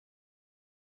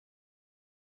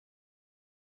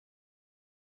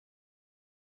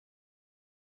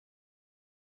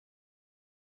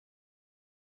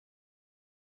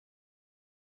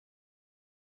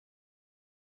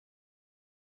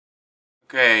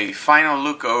Okay, final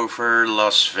look over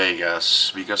Las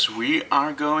Vegas, because we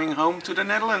are going home to the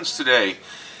Netherlands today.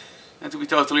 And to be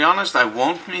totally honest, I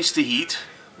won't miss the heat,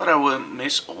 but I will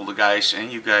miss all the guys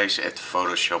and you guys at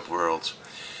Photoshop World,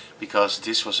 because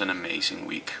this was an amazing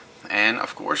week. And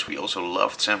of course we also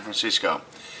loved San Francisco.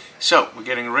 So we're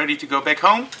getting ready to go back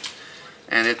home,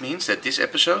 and it means that this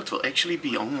episode will actually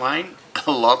be online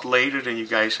a lot later than you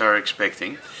guys are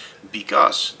expecting,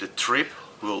 because the trip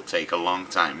will take a long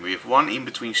time. We have one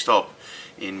in-between stop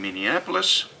in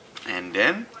Minneapolis and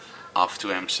then off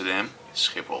to Amsterdam,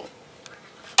 Schiphol.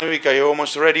 Enrique, are you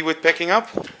almost ready with packing up?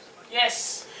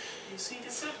 Yes. You see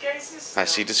the suitcases? I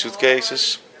see the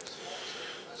suitcases.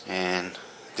 And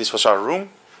this was our room.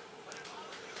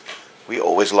 We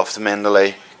always loved the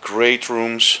Mandalay. Great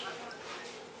rooms.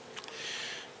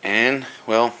 And,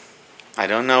 well, I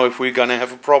don't know if we're gonna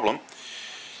have a problem,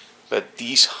 but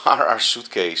these are our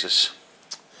suitcases.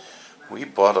 We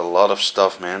bought a lot of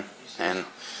stuff, man, and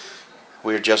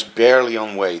we're just barely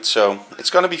on weight, so it's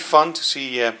gonna be fun to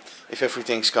see if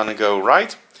everything's gonna go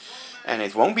right, and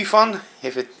it won't be fun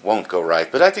if it won't go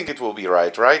right, but I think it will be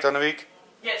right, Annemiek?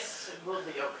 Yes, it will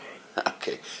be okay.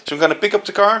 Okay, so I'm gonna pick up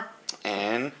the car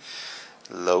and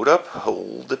load up,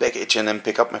 hold the baggage, and then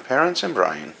pick up my parents and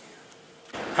Brian.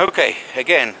 Okay,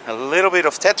 again, a little bit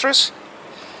of Tetris,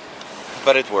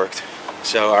 but it worked.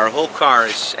 So our whole car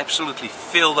is absolutely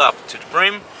filled up to the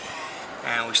brim,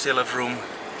 and we still have room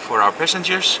for our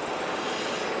passengers.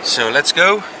 So let's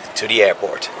go to the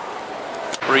airport.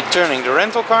 Returning the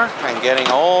rental car and getting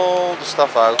all the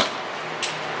stuff out.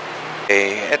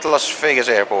 Okay, at Las Vegas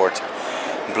airport.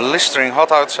 Blistering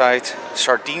hot outside,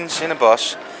 sardines in a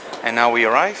bus, and now we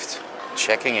arrived,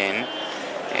 checking in,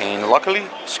 and luckily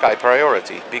Sky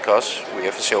Priority, because we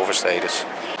have a silver status.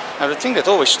 Now the thing that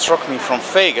always struck me from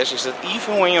Vegas is that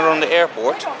even when you're on the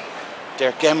airport, there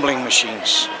are gambling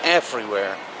machines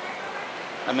everywhere.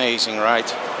 Amazing,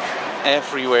 right?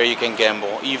 Everywhere you can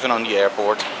gamble, even on the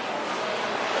airport.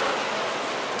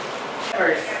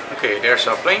 Okay, there's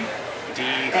our plane,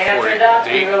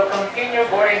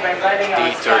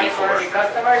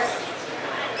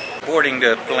 D34. Boarding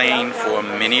the plane for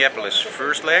Minneapolis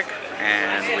first leg,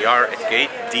 and we are at gate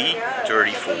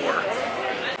D34.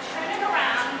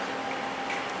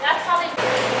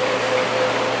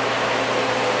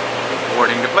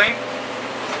 Boarding the plane.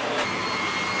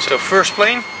 So first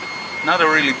plane, not a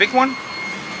really big one,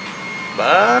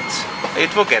 but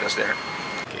it will get us there.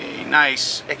 Okay,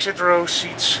 nice exit row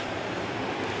seats.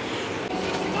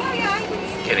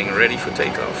 Getting ready for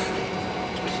takeoff.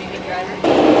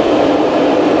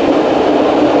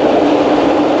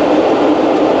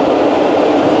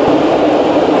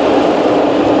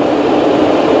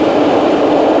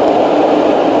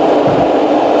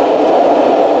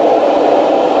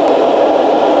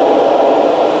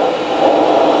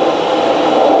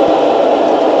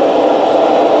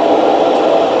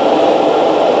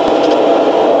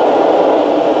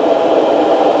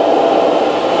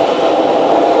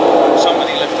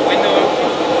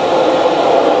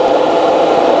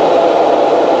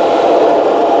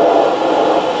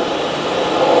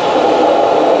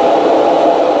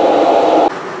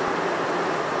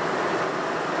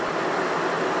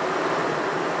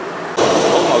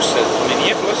 At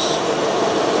Minneapolis,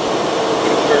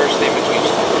 the first in between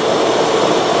stop,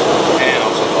 and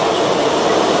also the last one.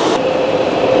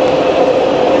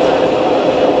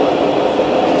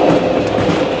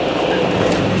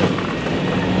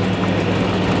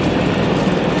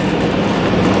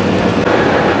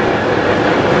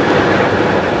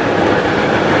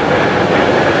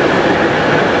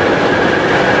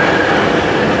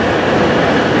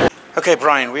 Okay,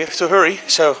 Brian, we have to hurry,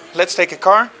 so let's take a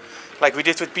car. Like we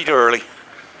did with Peter early.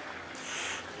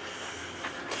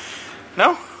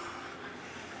 No?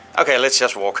 Okay, let's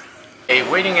just walk. Okay,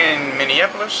 waiting in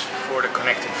Minneapolis for the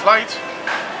connecting flight,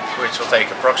 which will take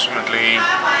approximately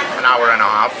an hour and a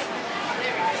half,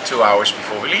 2 hours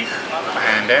before we leave,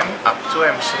 and then up to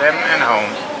Amsterdam and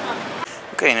home.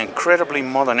 Okay, an incredibly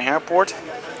modern airport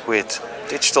with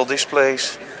digital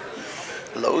displays,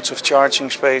 loads of charging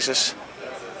spaces,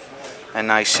 and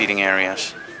nice seating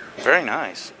areas. Very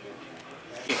nice.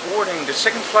 Boarding the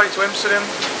second flight to Amsterdam,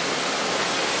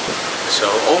 so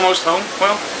almost home.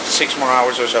 Well, 6 more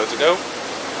hours or so to go,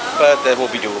 but that will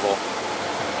be doable.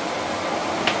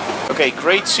 Okay,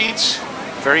 great seats,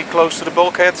 very close to the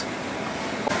bulkhead.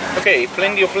 Okay,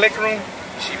 plenty of leg room.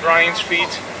 You see Brian's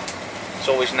feet. It's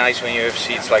always nice when you have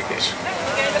seats like this.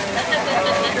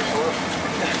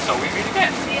 So we meet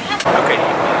again. Okay,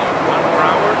 1 more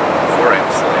hour for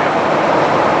Amsterdam.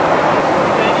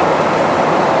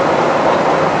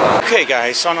 Okay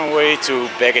guys, on our way to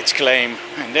baggage claim,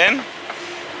 and then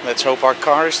let's hope our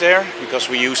car is there, because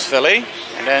we used valet,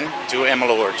 and then to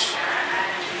Emmeloord's.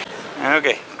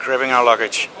 Okay, grabbing our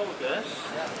luggage.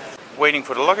 Waiting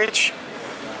for the luggage,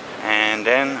 and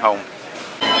then home.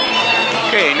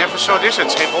 Okay, never saw this at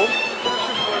Schiphol.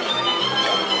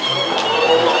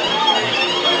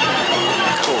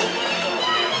 Cool.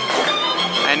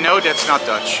 And no, that's not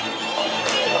Dutch.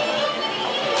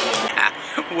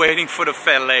 Waiting for the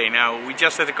valet. Now, we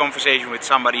just had a conversation with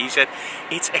somebody. He said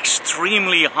it's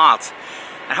extremely hot.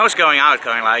 And I was going out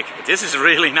going like, this is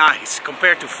really nice.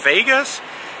 Compared to Vegas,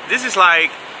 this is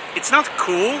like, it's not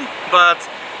cool, but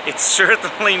it's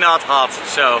certainly not hot.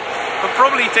 So it'll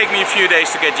probably take me a few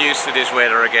days to get used to this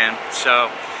weather again.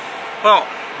 So, well,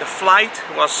 the flight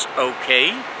was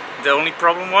okay. The only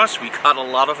problem was we got a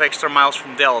lot of extra miles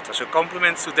from Delta. So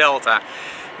compliments to Delta.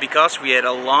 Because we had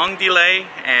a long delay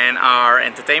and our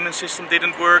entertainment system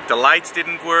didn't work, the lights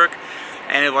didn't work,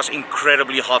 and it was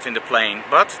incredibly hot in the plane.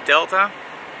 But Delta,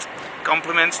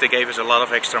 compliments, they gave us a lot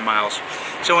of extra miles.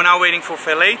 So we're now waiting for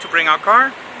valet to bring our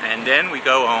car, and then we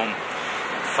go home.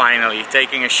 Finally,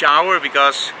 taking a shower,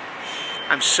 because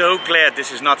I'm so glad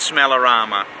this is not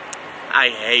Smellorama. I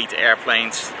hate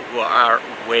airplanes who are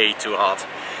way too hot.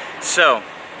 So,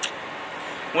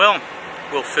 well,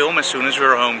 we'll film as soon as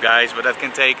we're home, guys, but that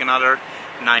can take another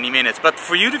 90 minutes. But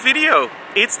for you, the video,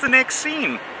 it's the next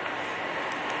scene.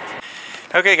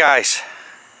 Okay, guys,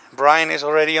 Brian is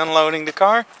already unloading the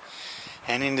car,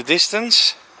 and in the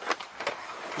distance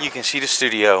you can see the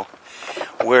studio.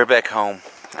 We're back home,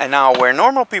 and now where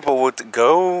normal people would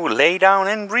go lay down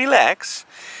and relax,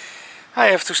 I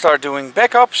have to start doing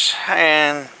backups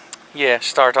and yeah,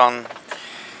 start on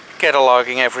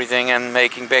cataloging everything and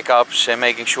making backups and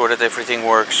making sure that everything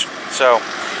works. So,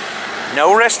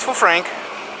 no rest for Frank,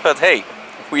 but hey,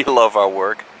 we love our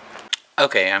work.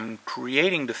 Okay, I'm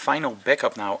creating the final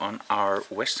backup now on our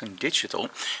Western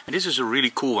Digital, and this is a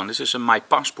really cool one. This is a My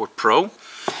Passport Pro,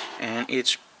 and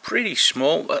it's pretty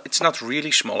small. It's not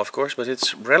really small, of course, but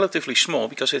it's relatively small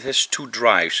because it has 2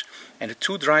 drives, and the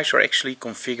 2 drives are actually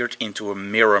configured into a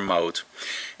mirror mode,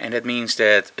 and that means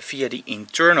that via the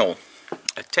internal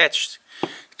attached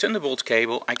Thunderbolt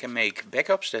cable I can make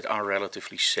backups that are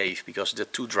relatively safe, because the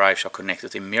 2 drives are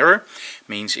connected in mirror.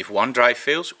 Means if one drive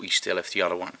fails, we still have the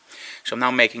other one. So I'm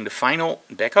now making the final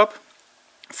backup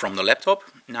from the laptop.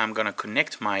 Now I'm gonna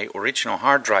connect my original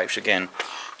hard drives again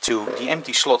to the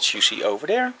empty slots you see over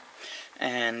there,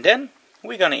 and then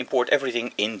we're gonna import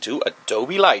everything into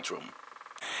Adobe Lightroom.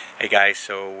 Hey guys,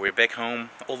 so we're back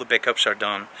home, all the backups are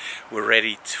done, we're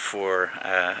ready for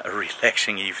a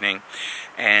relaxing evening,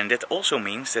 and that also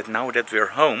means that now that we're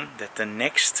home, that the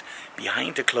next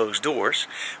behind the closed doors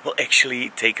will actually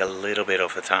take a little bit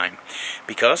of a time,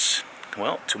 because,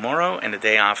 well, tomorrow and the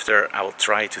day after I will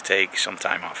try to take some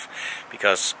time off,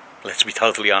 because let's be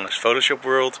totally honest, Photoshop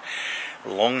world,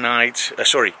 long nights,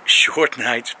 short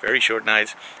nights, very short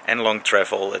nights, and long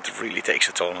travel, it really takes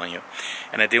a toll on you.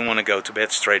 And I didn't want to go to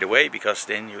bed straight away, because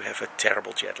then you have a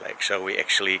terrible jet lag. So we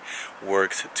actually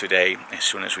worked today as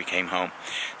soon as we came home.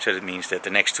 So that means that the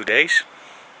next 2 days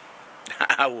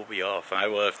I will be off. I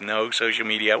will have no social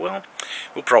media. Well,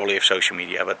 we'll probably have social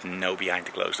media, but no behind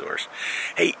the closed doors.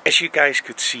 Hey, as you guys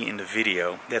could see in the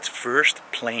video, that first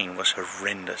plane was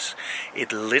horrendous.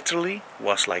 It literally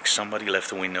was like somebody left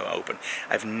the window open.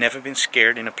 I've never been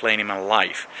scared in a plane in my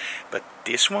life, but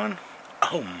this one,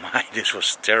 oh my, this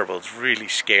was terrible. It really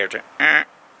scared the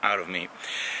out of me.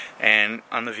 And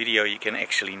on the video you can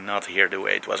actually not hear the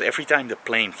way it was. Every time the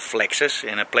plane flexes,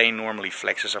 and a plane normally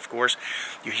flexes of course,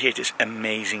 you hear this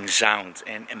amazing sound,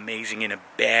 and amazing in a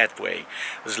bad way.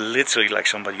 It was literally like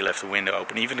somebody left the window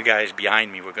open. Even the guys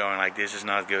behind me were going like, this is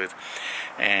not good.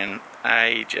 And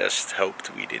I just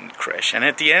hoped we didn't crash. And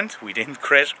at the end we didn't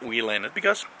crash, we landed,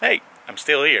 because hey, I'm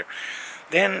still here.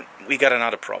 Then we got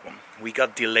another problem. We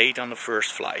got delayed on the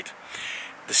first flight.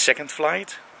 The second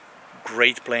flight,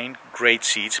 great plane, great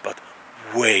seats, but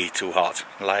way too hot,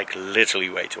 like literally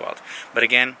way too hot. But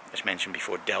again, as mentioned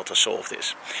before, Delta solved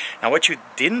this. Now what you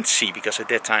didn't see, because at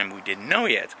that time we didn't know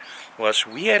yet, was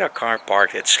we had our car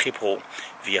parked at Schiphol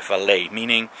via valet,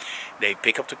 meaning they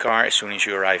pick up the car as soon as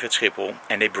you arrive at Schiphol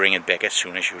and they bring it back as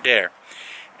soon as you're there.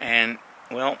 And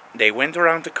well, they went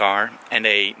around the car and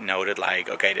they noted like,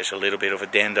 okay, there's a little bit of a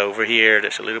dent over here,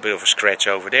 there's a little bit of a scratch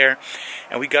over there.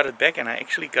 And we got it back, and I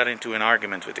actually got into an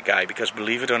argument with the guy, because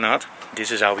believe it or not,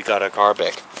 this is how we got our car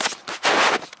back.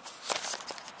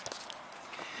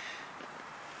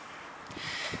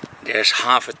 There's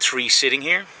half a tree sitting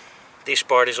here. This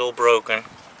part is all broken.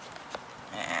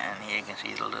 And here you can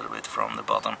see it a little bit from the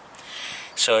bottom.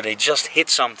 So they just hit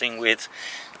something with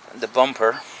the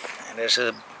bumper, and there's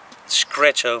a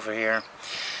scratch over here,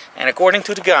 And according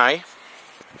to the guy,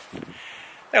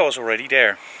 that was already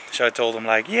there. So I told him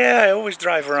like, yeah, I always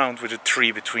drive around with a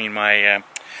tree between my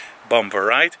bumper,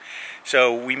 right?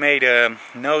 So we made a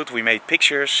note, we made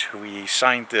pictures, we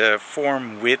signed the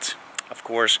form with, of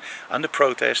course, under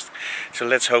protest. So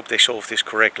let's hope they solve this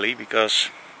correctly, because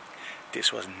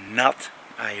this was not,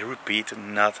 I repeat,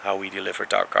 not how we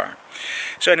delivered our car.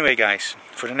 So anyway guys,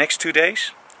 for the next 2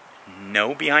 days,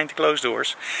 no behind the closed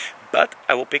doors, but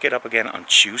I will pick it up again on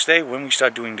Tuesday when we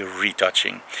start doing the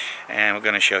retouching. And we're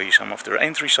going to show you some of the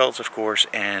end results, of course,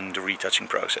 and the retouching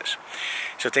process.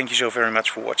 So thank you so very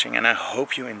much for watching, and I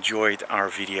hope you enjoyed our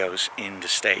videos in the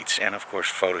States and of course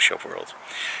Photoshop world.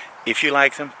 If you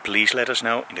like them, please let us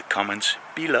know in the comments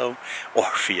below or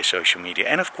via social media.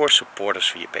 And of course support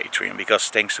us via Patreon, because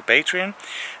thanks to Patreon,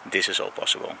 this is all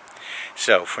possible.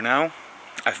 So for now,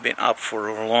 I've been up for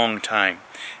a long time,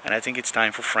 and I think it's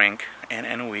time for Frank and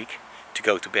Anouk to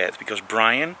go to bed, because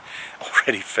Brian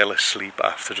already fell asleep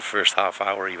after the first half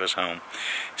hour he was home.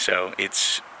 So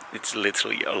it's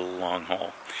literally a long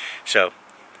haul. So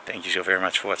thank you so very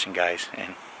much for watching guys,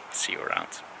 and see you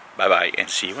around. Bye bye, and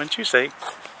see you on Tuesday.